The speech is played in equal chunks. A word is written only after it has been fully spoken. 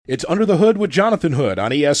It's Under the Hood with Jonathan Hood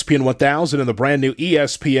on ESPN 1000 and the brand new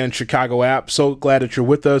ESPN Chicago app. So glad that you're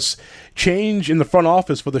with us. Change in the front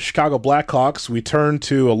office for the Chicago Blackhawks. We turn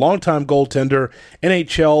to a longtime goaltender,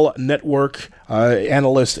 NHL Network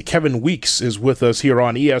analyst Kevin Weeks is with us here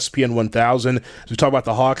on ESPN 1000 as we talk about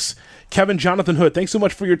the Hawks. Kevin, Jonathan Hood, thanks so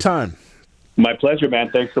much for your time. My pleasure,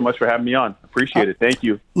 man. Thanks so much for having me on. Appreciate it. Thank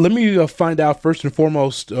you. Let me find out first and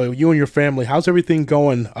foremost, you and your family, how's everything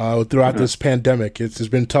going throughout this pandemic? It's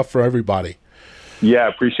been tough for everybody. Yeah,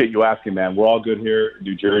 appreciate you asking, man. We're all good here in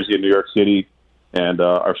New Jersey and New York City, and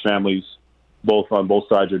our families on both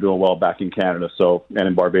sides are doing well back in Canada, and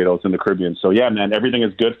in Barbados and the Caribbean. So, yeah, man, everything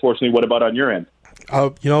is good. Fortunately, what about on your end?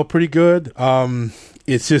 Pretty good.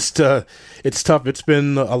 It's just it's tough. It's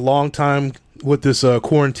been a long time with this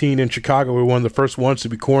quarantine in Chicago. We're one of the first ones to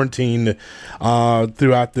be quarantined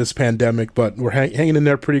throughout this pandemic, but we're hanging in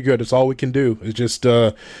there pretty good. It's all we can do is just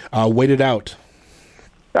wait it out.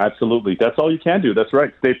 Absolutely. That's all you can do. That's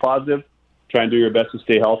right. Stay positive. Try and do your best to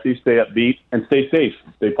stay healthy, stay upbeat, and stay safe.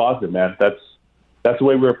 Stay positive, man. That's the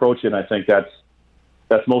way we're approaching. I think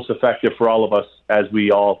that's most effective for all of us as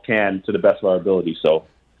we all can to the best of our ability. So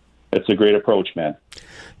it's a great approach, man.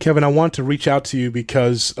 Kevin, I want to reach out to you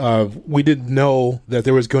because we didn't know that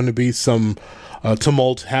there was going to be some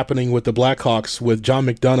tumult happening with the Blackhawks with John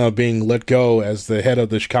McDonough being let go as the head of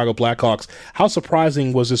the Chicago Blackhawks. How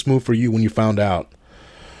surprising was this move for you when you found out?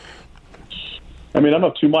 I mean, I'm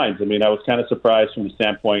of two minds. I mean, I was kind of surprised from the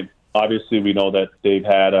standpoint, obviously we know that they've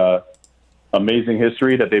had an amazing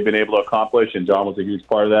history that they've been able to accomplish, and John was a huge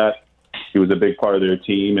part of that. He was a big part of their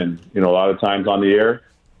team, and, a lot of times on the air,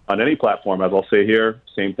 on any platform, as I'll say here,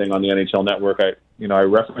 same thing on the NHL Network. I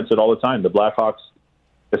reference it all the time. The Blackhawks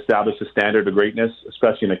established a standard of greatness,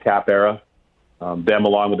 especially in the cap era. Them,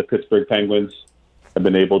 along with the Pittsburgh Penguins, have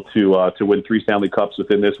been able to win 3 Stanley Cups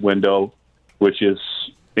within this window, which is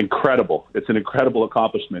incredible. It's an incredible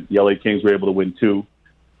accomplishment. The LA Kings were able to win 2.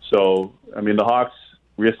 So, I mean, the Hawks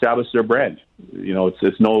reestablished their brand.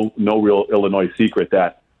 It's no real Illinois secret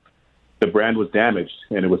that the brand was damaged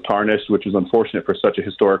and it was tarnished, which was unfortunate for such a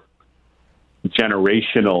historic,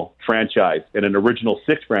 generational franchise and an original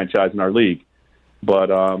 6 franchise in our league. But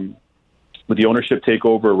with the ownership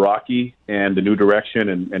takeover, Rocky, and the new direction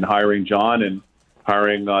and hiring John and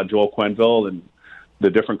hiring Joel Quenneville and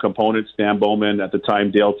the different components, Stan Bowman at the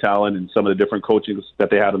time, Dale Talon, and some of the different coaches that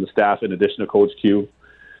they had on the staff, in addition to Coach Q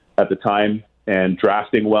at the time, and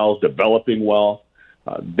drafting well, developing well,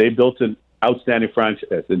 they built an outstanding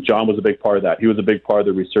franchise, and John was a big part of that. He was a big part of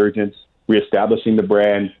the resurgence, reestablishing the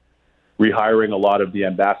brand, rehiring a lot of the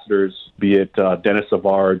ambassadors, be it Dennis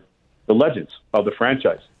Savard, the legends of the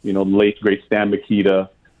franchise, the late, great Stan Mikita,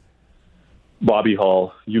 Bobby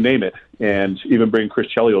Hull, you name it, and even bring Chris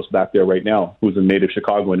Chelios back there right now, who's a native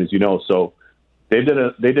Chicagoan, as you know. So they did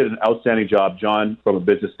an outstanding job. John, from a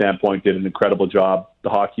business standpoint, did an incredible job. The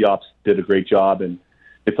hockey ops did a great job, and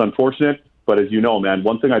it's unfortunate. But as you know, man,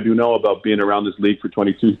 one thing I do know about being around this league for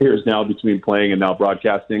 22 years now, between playing and now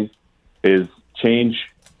broadcasting, is change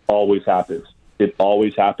always happens. It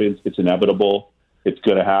always happens. It's inevitable. It's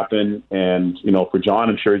going to happen. And, for John,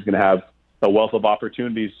 I'm sure he's going to have a wealth of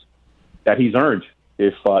opportunities that he's earned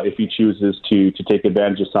if he chooses to take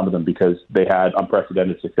advantage of some of them, because they had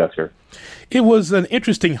unprecedented success here. It was an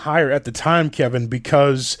interesting hire at the time, Kevin,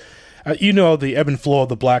 because the ebb and flow of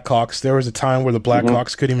the Blackhawks. There was a time where the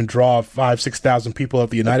Blackhawks couldn't even draw 5,000-6,000 people at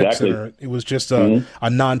the United Center. It was just a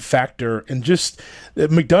non-factor. And just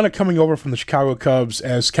McDonough coming over from the Chicago Cubs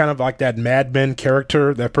as kind of like that Mad Men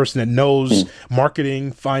character, that person that knows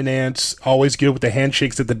marketing, finance, always good with the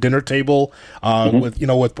handshakes at the dinner table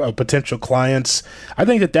with potential clients. I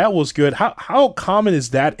think that was good. How common is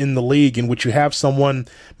that in the league, in which you have someone,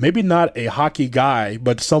 maybe not a hockey guy,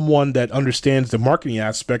 but someone that understands the marketing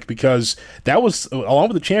aspect? Because that was, along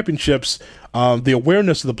with the championships, the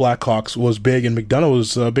awareness of the Blackhawks was big, and McDonough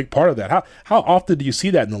was a big part of that. How often do you see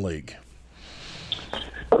that in the league?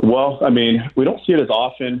 Well, I mean, we don't see it as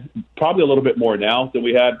often, probably a little bit more now than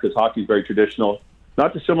we had, because hockey is very traditional,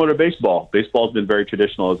 not dissimilar to baseball. Baseball has been very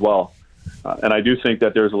traditional as well. And I do think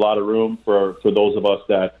that there's a lot of room for those of us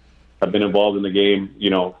that have been involved in the game,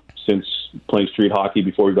 since playing street hockey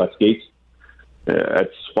before we got skates. At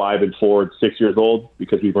 5 and 4, 6 years old,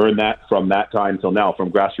 because we've earned that from that time till now, from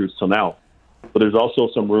grassroots till now. But there's also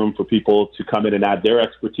some room for people to come in and add their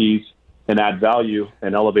expertise and add value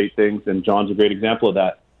and elevate things. And John's a great example of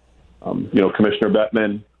that. Commissioner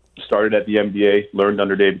Bettman started at the NBA, learned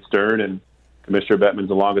under David Stern, and Commissioner Bettman's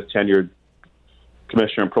the longest tenured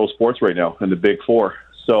commissioner in pro sports right now in the Big Four.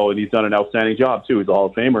 And he's done an outstanding job too. He's a Hall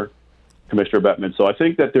of Famer, Commissioner Bettman. So I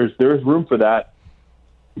think that there's room for that.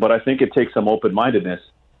 But I think it takes some open-mindedness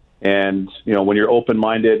And, when you're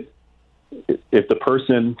open-minded, if the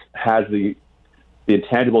person has the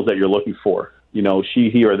intangibles that you're looking for,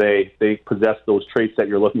 he, or they possess those traits that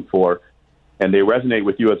you're looking for, and they resonate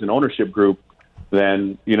with you as an ownership group,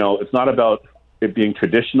 then, it's not about it being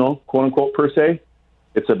traditional, quote unquote, per se.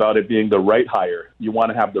 It's about it being the right hire. You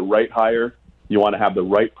want to have the right hire. You want to have the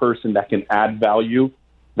right person that can add value,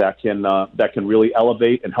 that can really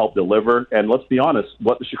elevate and help deliver. And let's be honest,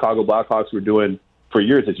 what the Chicago Blackhawks were doing for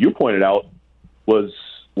years, as you pointed out, was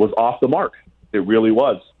off the mark. It really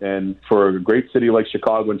was. And for a great city like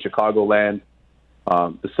Chicago and Chicagoland,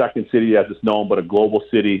 the second city as it's known, but a global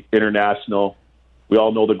city, international. We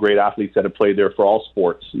all know the great athletes that have played there for all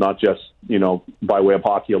sports, not just, by way of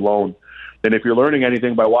hockey alone. And if you're learning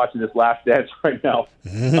anything by watching this Last Dance right now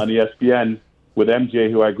on ESPN with MJ,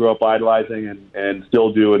 who I grew up idolizing and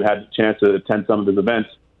still do, and had the chance to attend some of his events,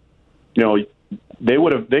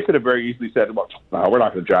 they could have very easily said, well, we're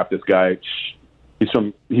not going to draft this guy. He's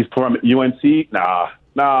from UNC?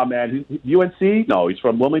 Nah, man. UNC? No, he's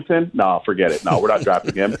from Wilmington? No, forget it. No, we're not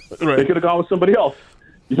drafting him. Right. They could have gone with somebody else.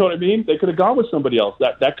 You know what I mean? They could have gone with somebody else.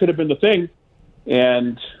 That could have been the thing.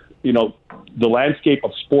 And, the landscape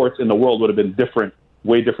of sports in the world would have been different,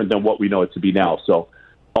 way different than what we know it to be now. So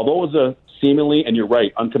although it was a seemingly, and you're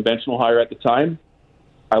right, unconventional hire at the time,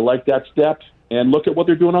 I like that step. And look at what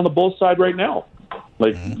they're doing on the Bulls side right now.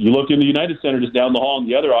 Like, you look in the United Center just down the hall in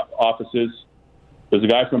the other offices, there's a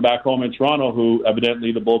guy from back home in Toronto who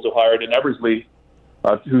evidently the Bulls have hired in Eversley,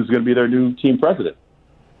 who's going to be their new team president.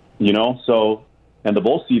 So, and the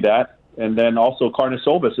Bulls see that. And then also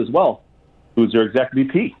Karnisovas as well, who's their exec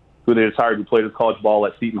VP, who they just hired, who played his college ball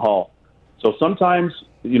at Seton Hall. So sometimes,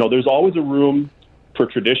 there's always a room for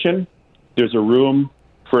tradition. There's a room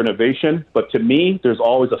for innovation. But to me, there's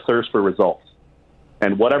always a thirst for results.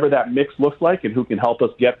 And whatever that mix looks like and who can help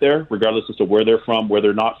us get there, regardless as to where they're from, where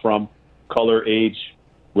they're not from, color, age,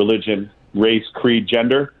 religion, race, creed,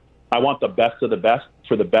 gender, I want the best of the best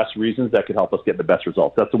for the best reasons that could help us get the best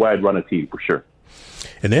results. That's the way I'd run a team, for sure.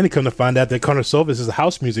 And then you come to find out that Karnisovas is a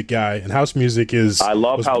house music guy, and house music is... I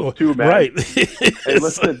love house too, man. Right. Hey,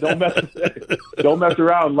 listen, don't mess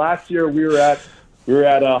around. Last year we were at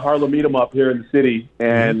Harlem Meet 'em Up here in the city,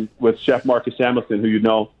 and with Chef Marcus Samuelson, who you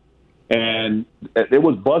know, and it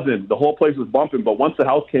was buzzing. The whole place was bumping, but once the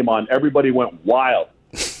house came on, everybody went wild.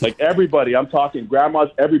 Like everybody, I'm talking grandmas,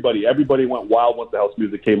 everybody went wild once the house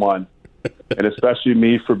music came on. And especially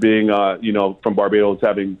me for being, from Barbados,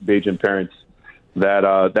 having Bajan parents,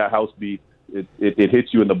 that house beat, it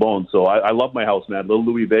hits you in the bone. So I love my house, man. Little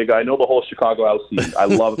Louis Vega. I know the whole Chicago house scene.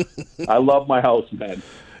 I love my house, man.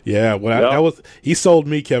 Yeah, he sold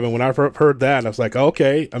me, Kevin. When I heard that, I was like,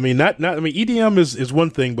 okay. I mean, EDM is one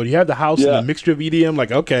thing, but you have the house and the mixture of EDM.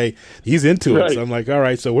 Like, okay, he's into it. So I'm like, all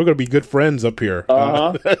right, so we're gonna be good friends up here.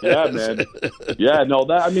 Yeah, man. Yeah, no,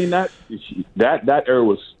 that era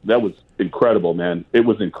was incredible, man. It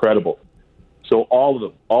was incredible. So all of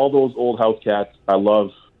them, all those old house cats, I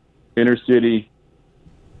love. Inner City,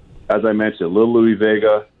 as I mentioned, Little Louis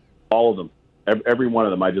Vega, all of them. Every one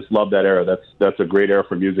of them. I just love that era. That's a great era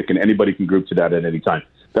for music, and anybody can group to that at any time.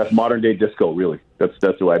 That's modern day disco, really. That's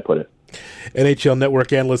the way I put it. NHL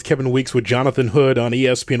Network analyst Kevin Weeks with Jonathan Hood on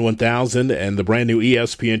ESPN 1000 and the brand new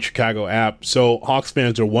ESPN Chicago app. So Hawks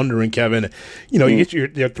fans are wondering, Kevin, you get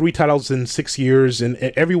your 3 titles in 6 years, and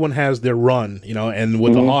everyone has their run, and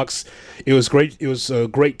with the Hawks, it was great. It was a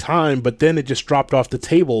great time, but then it just dropped off the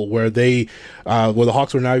table where the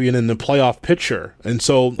Hawks were not even in the playoff picture. And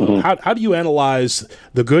so how do you analyze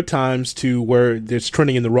the good times to where it's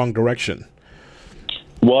trending in the wrong direction?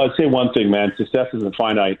 Well, I'd say one thing, man. Success isn't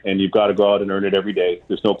finite, and you've got to go out and earn it every day.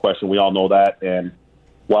 There's no question. We all know that. And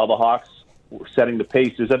while the Hawks were setting the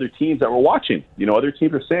pace, there's other teams that were watching. Other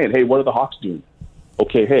teams are saying, hey, what are the Hawks doing?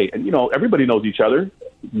 Okay, hey. And, everybody knows each other.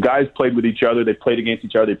 Guys played with each other. They played against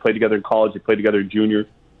each other. They played together in college. They played together in junior.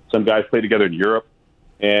 Some guys played together in Europe.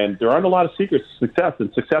 And there aren't a lot of secrets to success,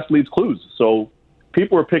 and success leaves clues. So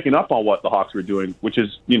people were picking up on what the Hawks were doing, which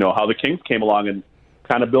is, how the Kings came along and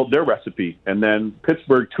kind of built their recipe, and then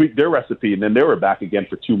Pittsburgh tweaked their recipe, and then they were back again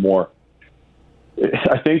for 2 more.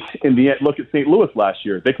 I think in the end, look at St. Louis last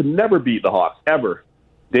year. They could never beat the Hawks, ever.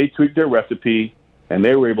 They tweaked their recipe, and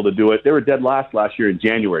they were able to do it. They were dead last year in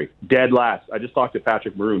January. Dead last. I just talked to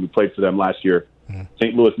Patrick Maroon, who played for them last year.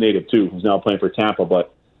 St. Louis native, too, who's now playing for Tampa.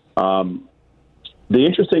 But the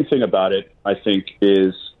interesting thing about it, I think,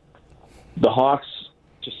 is the Hawks,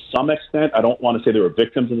 to some extent, I don't want to say they were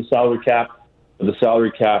victims of the salary cap. The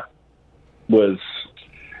salary cap was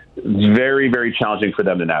very, very challenging for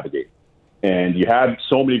them to navigate. And you had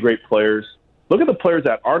so many great players. Look at the players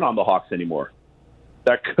that aren't on the Hawks anymore,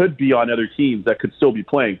 that could be on other teams, that could still be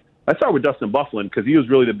playing. I start with Dustin Byfuglien because he was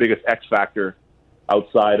really the biggest X factor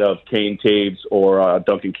outside of Kane, Toews, or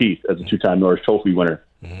Duncan Keith as a two-time Norris Trophy winner.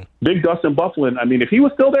 Mm-hmm. Big Dustin Byfuglien, I mean, if he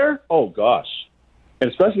was still there, oh, gosh. And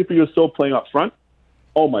especially if he was still playing up front,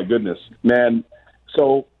 oh, my goodness, man.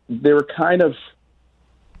 So they were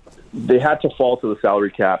they had to fall to the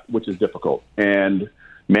salary cap, which is difficult. And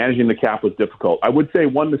managing the cap was difficult. I would say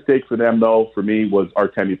one mistake for them, though, for me, was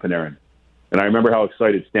Artemi Panarin. And I remember how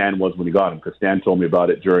excited Stan was when he got him, because Stan told me about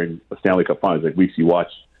it during the Stanley Cup Finals. Like, Weeksy,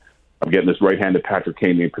 watch. I'm getting this right-handed Patrick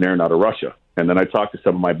Kane named Panarin out of Russia. And then I talked to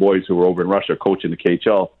some of my boys who were over in Russia coaching the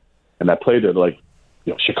KHL, and that played there. They're like,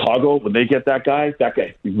 Chicago, when they get that guy,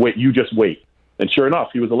 wait, you just wait. And sure enough,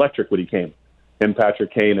 he was electric when he came. Him,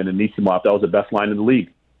 Patrick Kane, and Anisimov, that was the best line in the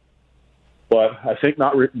league. But I think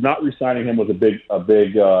not re-signing him was a big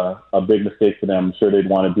mistake for them. I'm sure they'd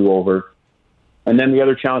want to do over. And then the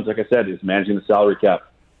other challenge, like I said, is managing the salary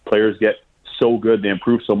cap. Players get so good, they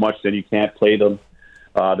improve so much, then you can't play them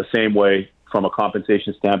the same way from a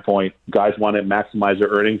compensation standpoint. Guys want to maximize their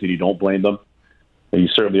earnings, and you don't blame them. And you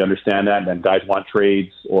certainly understand that. And then guys want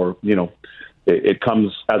trades, or, it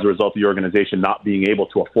comes as a result of the organization not being able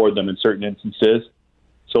to afford them in certain instances.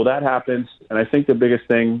 So that happens. And I think the biggest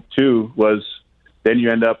thing, too, was then you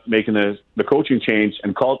end up making the coaching change.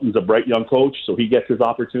 And Carlton's a bright young coach, so he gets his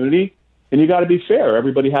opportunity. And you got to be fair.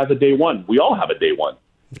 Everybody has a day one. We all have a day one.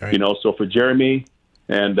 Right. So for Jeremy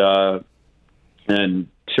and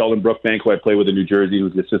Sheldon Brookbank, who I play with in New Jersey,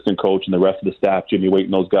 who's the assistant coach, and the rest of the staff, Jimmy Waite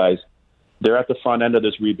and those guys, they're at the front end of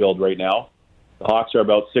this rebuild right now. The Hawks are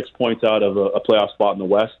about 6 points out of a playoff spot in the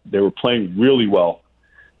West. They were playing really well.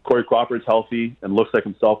 Corey Crawford's healthy and looks like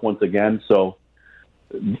himself once again. So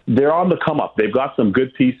they're on the come up. They've got some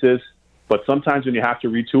good pieces, but sometimes when you have to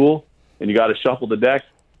retool and you got to shuffle the deck,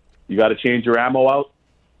 you got to change your ammo out.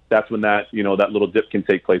 That's when that little dip can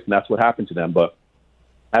take place, and that's what happened to them. But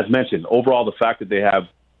as mentioned, overall, the fact that they have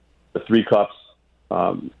the 3 cups,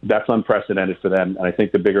 that's unprecedented for them. And I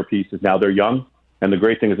think the bigger piece is now they're young, and the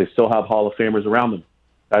great thing is they still have Hall of Famers around them.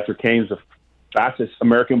 Patrick Kane's the fastest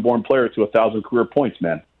American-born player to 1,000 career points,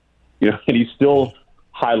 man. And he's still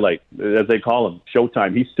highlight, as they call him,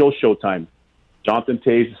 Showtime. He's still Showtime. Jonathan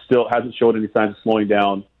Toews still hasn't showed any signs of slowing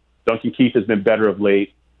down. Duncan Keith has been better of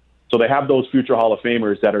late. So they have those future Hall of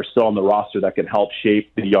Famers that are still on the roster that can help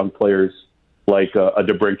shape the young players like a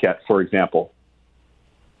DeBrincat, for example.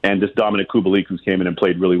 And this Dominic Kubalik, who's came in and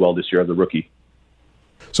played really well this year as a rookie.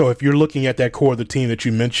 So if you're looking at that core of the team that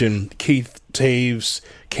you mentioned, Keith, Toews,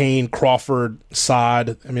 Kane, Crawford,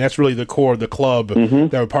 Saad, I mean, that's really the core of the club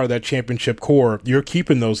that were part of that championship core. You're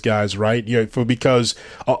keeping those guys, right? Because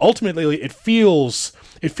ultimately it feels,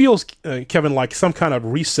 Kevin, like some kind of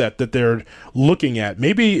reset that they're looking at.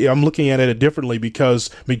 Maybe I'm looking at it differently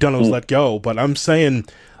because McDonough's let go, but I'm saying,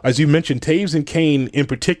 as you mentioned, Toews and Kane in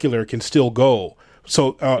particular can still go. So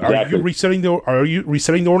exactly. Are you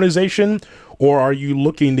resetting the organization, or are you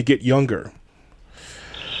looking to get younger?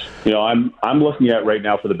 I'm looking at right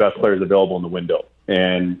now for the best players available in the window.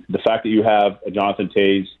 And the fact that you have a Jonathan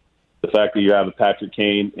Toews, the fact that you have a Patrick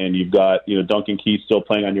Kane, and you've got Duncan Keith still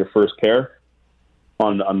playing on your first pair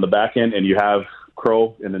on the back end, and you have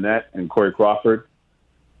Crow in the net and Corey Crawford,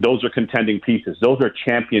 those are contending pieces. Those are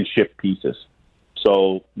championship pieces.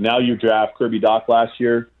 So now you draft Kirby Dach last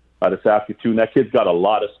year out of Saskatoon. That kid's got a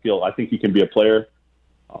lot of skill. I think he can be a player.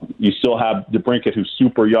 You still have DeBrincat, who's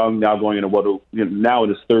super young, now going into now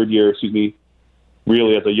in his third year,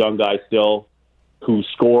 really as a young guy still, who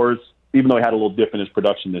scores, even though he had a little dip in his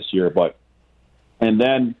production this year. And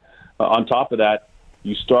then on top of that,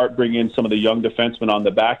 you start bringing some of the young defensemen on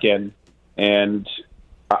the back end, and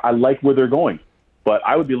I like where they're going. But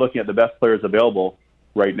I would be looking at the best players available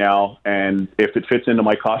right now, and if it fits into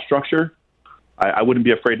my cost structure, I wouldn't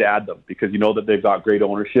be afraid to add them, because that they've got great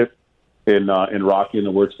ownership in Rocky and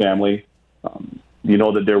the Wirtz family.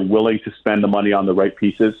 That they're willing to spend the money on the right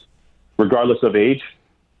pieces, regardless of age,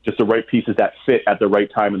 just the right pieces that fit at the right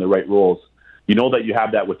time in the right roles. That you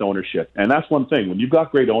have that with ownership. And that's one thing. When you've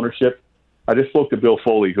got great ownership, I just spoke to Bill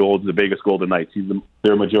Foley, who owns the Vegas Golden Knights. He's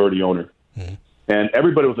their majority owner. Mm-hmm. And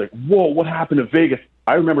everybody was like, whoa, what happened to Vegas?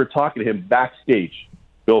 I remember talking to him backstage,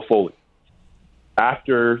 Bill Foley,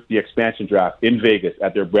 after the expansion draft in Vegas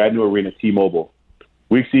at their brand new arena, T-Mobile.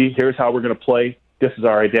 Here's how we're going to play. This is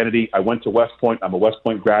our identity. I went to West Point. I'm a West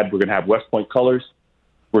Point grad. We're going to have West Point colors.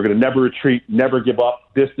 We're going to never retreat, never give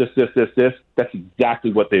up. This. That's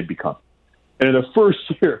exactly what they've become. And in their first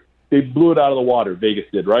year, they blew it out of the water. Vegas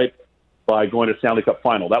did, right? By going to Stanley Cup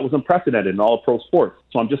final. That was unprecedented in all of pro sports.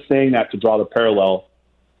 So I'm just saying that to draw the parallel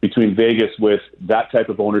between Vegas with that type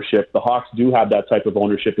of ownership. The Hawks do have that type of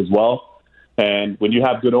ownership as well. And when you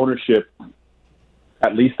have good ownership,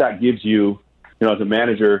 at least that gives you, as a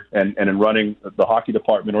manager and in running the hockey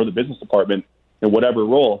department or the business department in whatever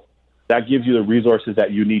role, that gives you the resources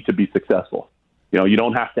that you need to be successful. You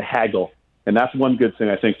don't have to haggle. And that's one good thing,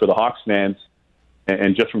 I think, for the Hawks fans,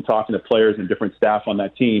 and just from talking to players and different staff on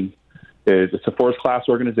that team, is it's a first-class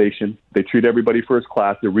organization. They treat everybody first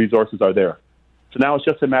class. The resources are there. So now it's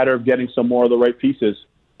just a matter of getting some more of the right pieces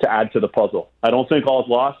to add to the puzzle. I don't think all is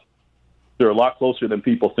lost. They're a lot closer than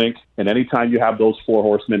people think. And anytime you have those four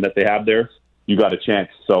horsemen that they have there, you got a chance.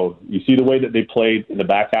 So you see the way that they played in the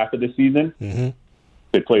back half of the season. Mm-hmm.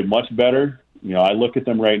 They played much better. I look at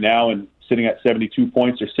them right now and sitting at 72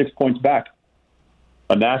 points. They're 6 points back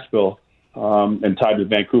on Nashville, and tied with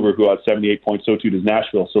Vancouver, who has 78 points. So too does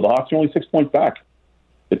Nashville. So the Hawks are only 6 points back.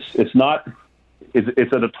 It's not.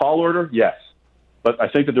 It's at a tall order, yes, but I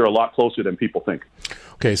think that they're a lot closer than people think.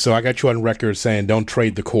 Okay, so I got you on record saying don't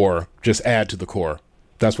trade the core, just add to the core.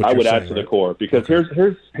 That's what I would saying, add to the core, because here's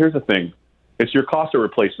the thing. It's your cost of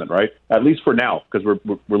replacement, right? At least for now, because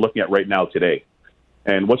we're looking at right now today.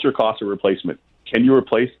 And what's your cost of replacement? Can you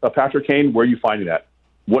replace Patrick Kane? Where are you finding that?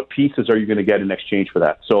 What pieces are you going to get in exchange for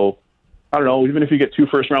that? So, I don't know, even if you get 2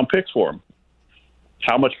 first-round picks for him,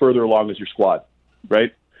 how much further along is your squad,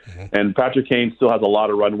 right? Mm-hmm. And Patrick Kane still has a lot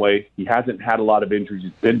of runway. He hasn't had a lot of injuries.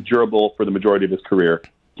 He's been durable for the majority of his career.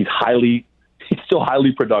 He's still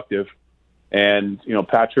highly productive. And,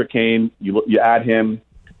 Patrick Kane, you add him.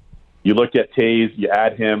 You look at Toews, you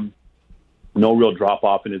add him. No real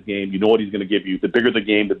drop-off in his game. You know what he's going to give you. The bigger the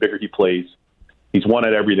game, the bigger he plays. He's won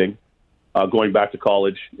at everything, going back to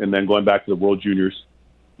college and then going back to the World Juniors,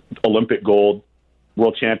 Olympic gold,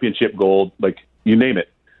 World Championship gold, like you name it,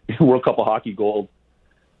 World Cup of Hockey gold.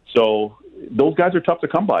 So those guys are tough to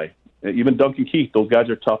come by. Even Duncan Keith, those guys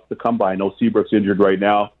are tough to come by. I know Seabrook's injured right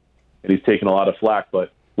now, and he's taking a lot of flack.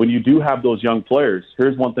 But when you do have those young players,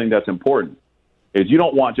 here's one thing that's important, is you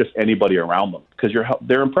don't want just anybody around them because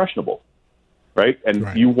they're impressionable, right? And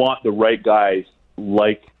you want the right guys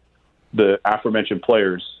like the aforementioned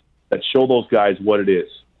players that show those guys what it is,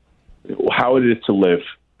 how it is to live,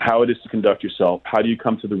 how it is to conduct yourself, how do you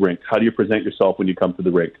come to the rink, how do you present yourself when you come to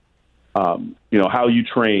the rink, how you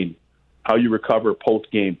train, how you recover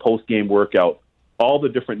post-game workout, all the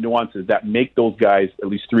different nuances that make those guys, at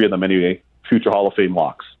least 3 of them anyway, future Hall of Fame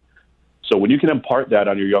locks. So when you can impart that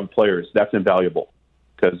on your young players, that's invaluable.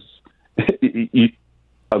 Because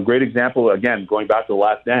a great example, again, going back to The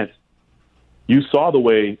Last Dance, you saw the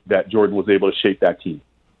way that Jordan was able to shape that team.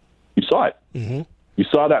 You saw it. Mm-hmm. You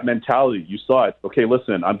saw that mentality. You saw it. Okay,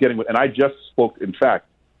 listen, and I just spoke, in fact,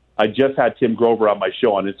 I just had Tim Grover on my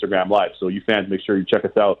show on Instagram Live. So you fans, make sure you check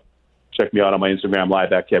us out. Check me out on my Instagram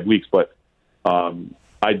Live at Kev Weeks. But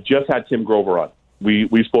I just had Tim Grover on.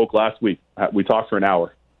 We spoke last week. We talked for an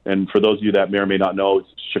hour. And for those of you that may or may not know, it's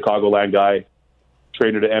a Chicagoland guy,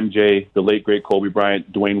 trainer to MJ, the late, great Kobe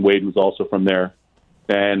Bryant. Dwayne Wade was also from there.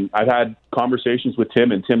 And I've had conversations with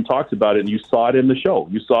Tim, and Tim talks about it, and you saw it in the show.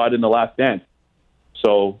 You saw it in The Last Dance.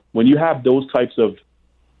 So when you have those types of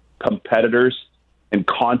competitors and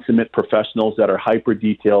consummate professionals that are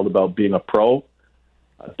hyper-detailed about being a pro,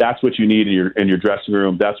 that's what you need in your dressing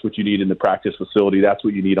room. That's what you need in the practice facility. That's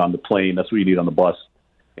what you need on the plane. That's what you need on the bus.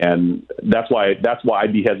 And that's why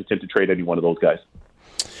I'd be hesitant to trade any one of those guys.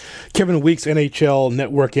 Kevin Weeks, NHL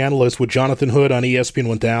Network analyst with Jonathan Hood on ESPN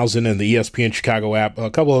 1000 and the ESPN Chicago app. A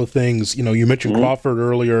couple of things, you mentioned Crawford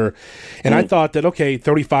earlier, and I thought that,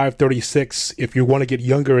 35, 36, if you want to get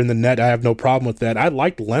younger in the net, I have no problem with that. I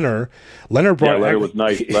liked Leonard. Leonard was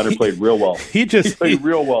nice. Leonard played real well. He played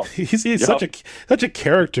real well. He's such a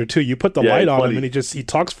character, too. You put the light on him, and he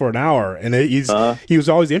talks for an hour, and he was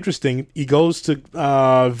always interesting. He goes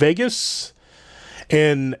to Vegas,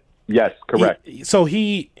 and yes, correct. So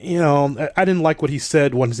I didn't like what he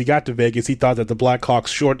said once he got to Vegas. He thought that the Blackhawks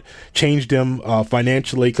short-changed him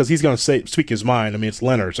financially because he's going to speak his mind. I mean, it's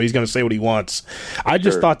Leonard, so he's going to say what he wants. I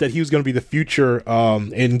just thought that he was going to be the future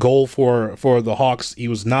in goal for the Hawks. He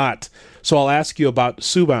was not. So I'll ask you about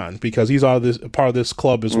Subban because he's part of this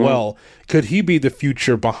club as well. Could he be the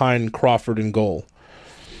future behind Crawford in goal?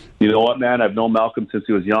 You know what, man? I've known Malcolm since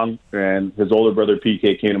he was young, and his older brother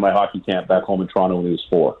PK came to my hockey camp back home in Toronto when he was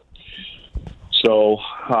 4. So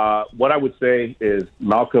what I would say is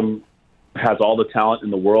Malcolm has all the talent in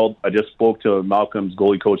the world. I just spoke to Malcolm's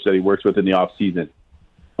goalie coach that he works with in the offseason,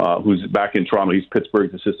 who's back in Toronto. He's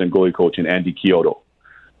Pittsburgh's assistant goalie coach, and Andy Kyoto.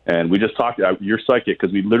 And we just talked. You're psychic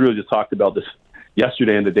because we literally just talked about this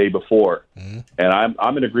yesterday and the day before. Mm-hmm. And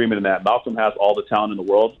I'm in agreement in that. Malcolm has all the talent in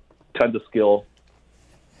the world, tons of skill,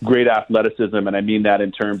 great athleticism, and I mean that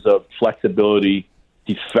in terms of flexibility.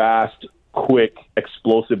 He's fast, quick,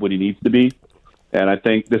 explosive when he needs to be. And I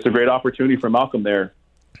think this is a great opportunity for Malcolm there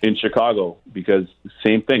in Chicago, because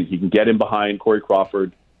same thing. He can get in behind Corey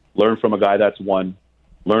Crawford, learn from a guy that's won,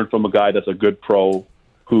 learn from a guy that's a good pro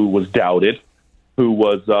who was doubted, who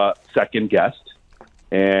was second-guessed,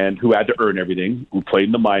 and who had to earn everything, who played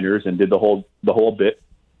in the minors and did the whole bit,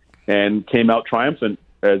 and came out triumphant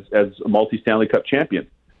as a multi-Stanley Cup champion.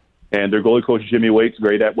 And their goalie coach, Jimmy Waite's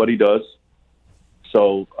great at what he does.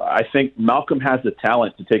 So I think Malcolm has the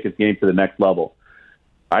talent to take his game to the next level.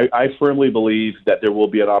 I firmly believe that there will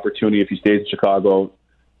be an opportunity if he stays in Chicago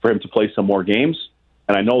for him to play some more games.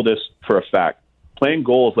 And I know this for a fact. Playing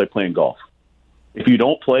goal is like playing golf. If you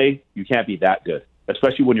don't play, you can't be that good,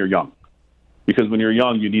 especially when you're young. Because when you're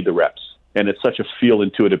young, you need the reps. And it's such a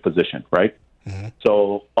feel-intuitive position, right? Mm-hmm.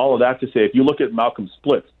 So all of that to say, if you look at Malcolm's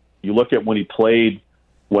splits, you look at when he played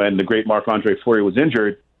when the great Marc-Andre Fleury was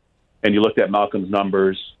injured, and you looked at Malcolm's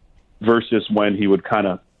numbers versus when he would kind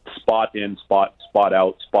of spot in, spot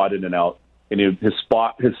out, spot in and out. And his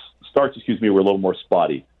starts, were a little more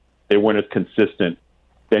spotty. They weren't as consistent.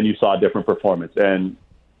 Then you saw a different performance. And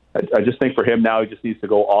I just think for him now, he just needs to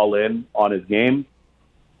go all in on his game,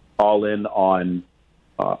 all in on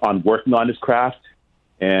working on his craft.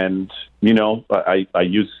 And, I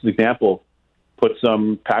use this example, put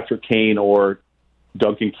some Patrick Kane or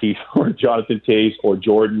Duncan Keith or Jonathan Toews or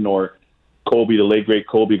Jordan or Kobe, the late great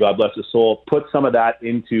Kobe, God bless his soul. Put some of that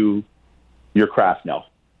into your craft now.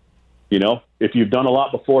 If you've done a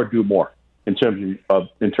lot before, do more in terms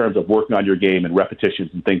of working on your game and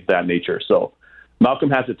repetitions and things of that nature. So Malcolm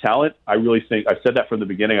has a talent. I really think I've said that from the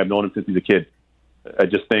beginning. I've known him since he's a kid. I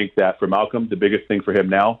just think that for Malcolm, the biggest thing for him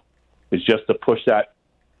now is just to push that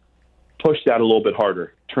a little bit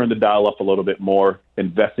harder, turn the dial up a little bit more,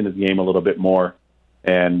 invest in his game a little bit more.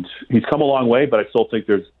 And he's come a long way, but I still think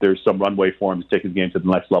there's some runway for him to take his game to the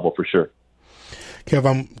next level for sure. Kev,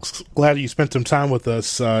 I'm glad you spent some time with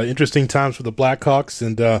us. Interesting times for the Blackhawks,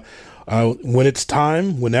 and whenever it's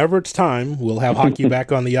time, we'll have hockey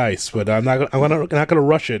back on the ice. But I'm not going to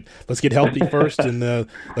rush it. Let's get healthy first, and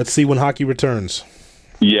let's see when hockey returns.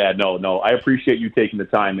 Yeah, no. I appreciate you taking the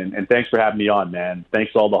time, and thanks for having me on, man.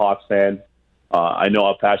 Thanks to all the Hawks fans. I know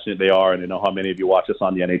how passionate they are, and I know how many of you watch us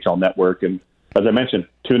on the NHL Network. And as I mentioned,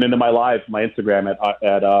 tune into my Instagram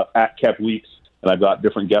at Kev Weeks, and I've got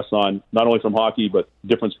different guests on, not only from hockey, but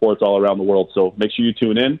different sports all around the world. So make sure you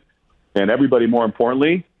tune in. And everybody, more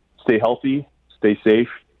importantly, stay healthy, stay safe,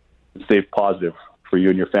 and stay positive for you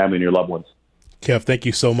and your family and your loved ones. Kev, thank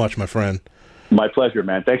you so much, my friend. My pleasure,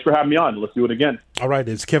 man. Thanks for having me on. Let's do it again. All right,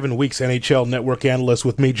 it's Kevin Weeks, NHL Network analyst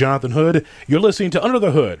with me, Jonathan Hood. You're listening to Under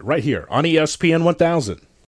the Hood right here on ESPN 1000.